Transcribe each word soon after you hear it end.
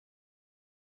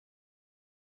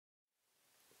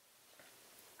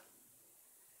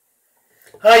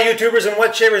Hi YouTubers and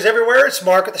wet shavers everywhere, it's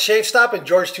Mark at the Shave Stop and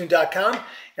GeorgeToon.com,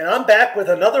 and I'm back with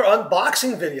another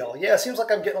unboxing video. Yeah, it seems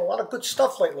like I'm getting a lot of good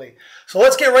stuff lately. So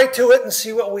let's get right to it and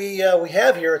see what we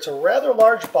have here. It's a rather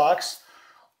large box,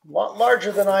 a lot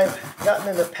larger than I've gotten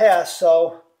in the past,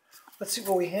 so let's see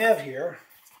what we have here.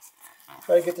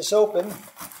 Try to get this open.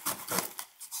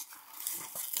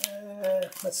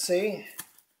 Let's see.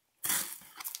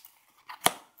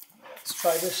 Let's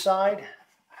try this side.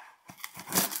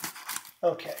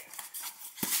 Okay.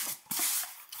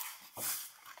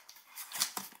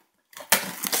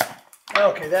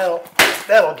 Okay,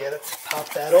 that'll get it.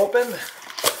 Pop that open.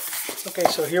 Okay,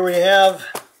 so here we have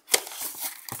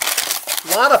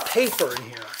a lot of paper in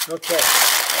here. Okay.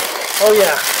 Oh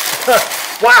yeah.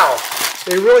 Wow.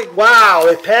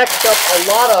 They packed up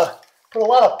put a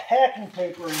lot of packing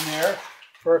paper in there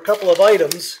for a couple of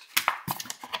items.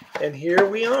 And here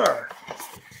we are.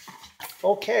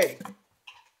 Okay.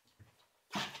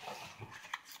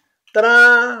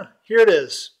 Ta-da! Here it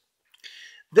is.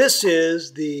 This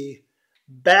is the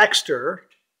Baxter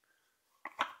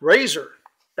Razor.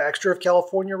 Baxter of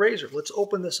California Razor. Let's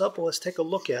open this up and let's take a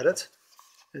look at it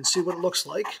and see what it looks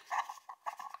like.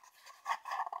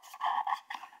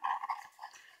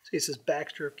 See, it says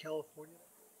Baxter of California.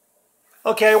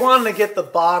 Okay, I wanted to get the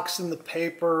box and the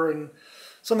paper and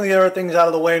some of the other things out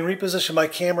of the way and reposition my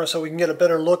camera so we can get a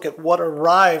better look at what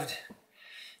arrived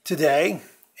today.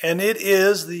 And it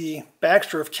is the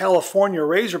Baxter of California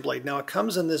Razor Blade. Now it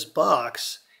comes in this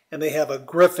box and they have a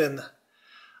griffin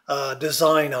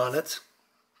design on it.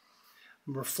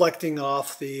 I'm reflecting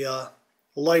off the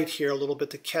light here a little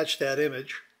bit to catch that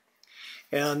image.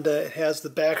 And it has the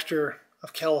Baxter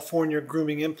of California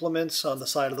grooming implements on the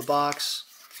side of the box.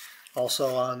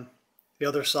 Also on the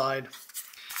other side.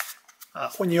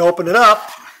 When you open it up,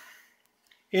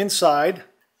 inside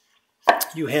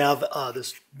you have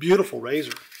this beautiful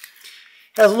razor.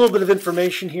 It has a little bit of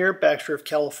information here, Baxter of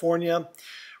California,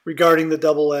 regarding the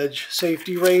double-edge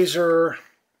safety razor,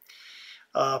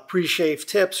 pre-shave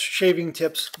tips, shaving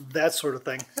tips, that sort of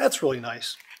thing. That's really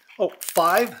nice. Oh,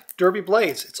 5 derby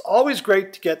blades. It's always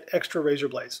great to get extra razor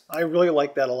blades. I really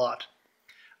like that a lot.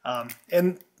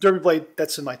 And derby blade,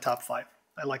 that's in my top 5.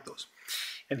 I like those.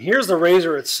 And here's the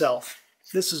razor itself.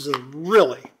 This is a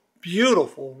really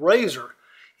beautiful razor.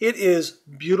 It is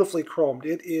beautifully chromed.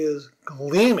 It is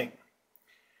gleaming.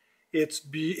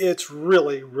 It's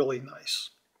really, really nice.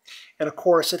 And of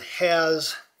course it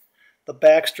has the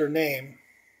Baxter name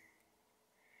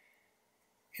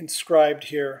inscribed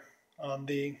here on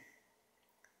the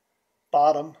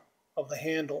bottom of the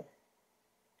handle.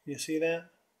 Can you see that?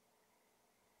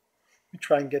 Let me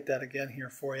try and get that again here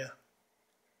for you.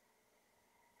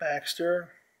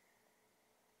 Baxter.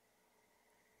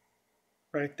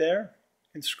 Right there,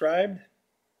 inscribed.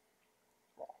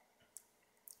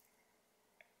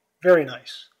 Very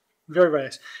nice. Very, very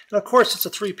nice. And of course, it's a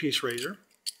 3-piece razor.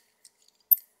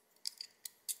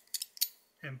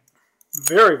 And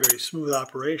very, very smooth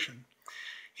operation.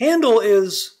 Handle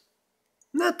is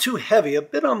not too heavy, a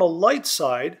bit on the light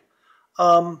side,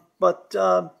 but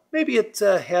maybe it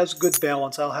has good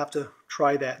balance. I'll have to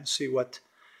try that and see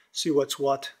what's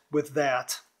what with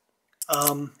that.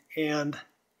 And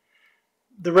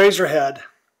the razor head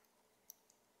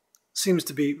seems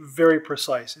to be very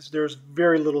precise. There's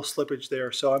very little slippage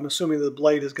there, so I'm assuming the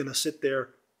blade is going to sit there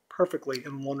perfectly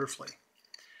and wonderfully.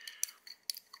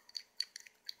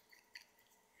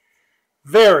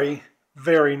 Very,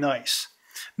 very nice.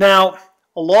 Now,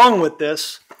 along with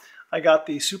this, I got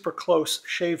the Super Close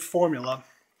Shave Formula.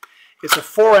 It's a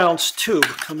 4-ounce tube.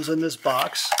 It comes in this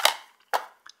box.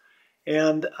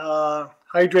 And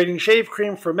hydrating shave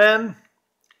cream for men.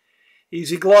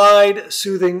 Easy Glide,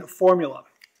 soothing formula.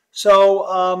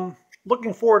 So,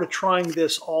 looking forward to trying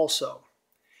this also.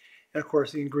 And of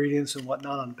course, the ingredients and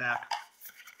whatnot on the back.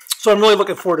 So I'm really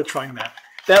looking forward to trying that.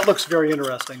 That looks very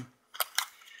interesting.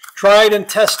 Tried and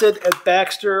tested at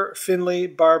Baxter, Finley,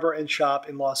 Barber and Shop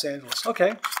in Los Angeles.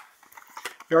 Okay,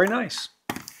 very nice.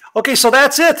 Okay, so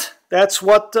that's it. That's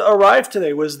what arrived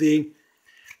today, was the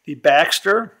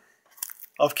Baxter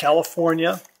of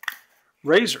California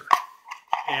Razor.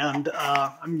 And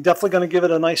I'm definitely going to give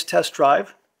it a nice test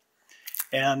drive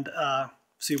and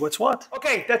see what's what.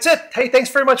 Okay, that's it. Hey, thanks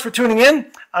very much for tuning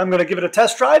in. I'm going to give it a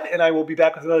test drive, and I will be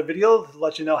back with another video to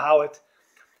let you know how it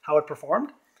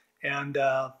performed and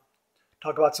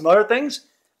talk about some other things.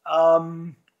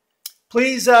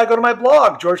 Please go to my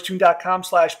blog,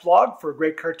 GeorgeToon.com/blog, for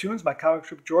great cartoons, my comic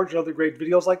strip George, and other great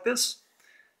videos like this.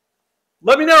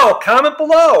 Let me know. Comment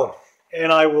below,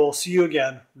 and I will see you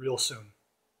again real soon.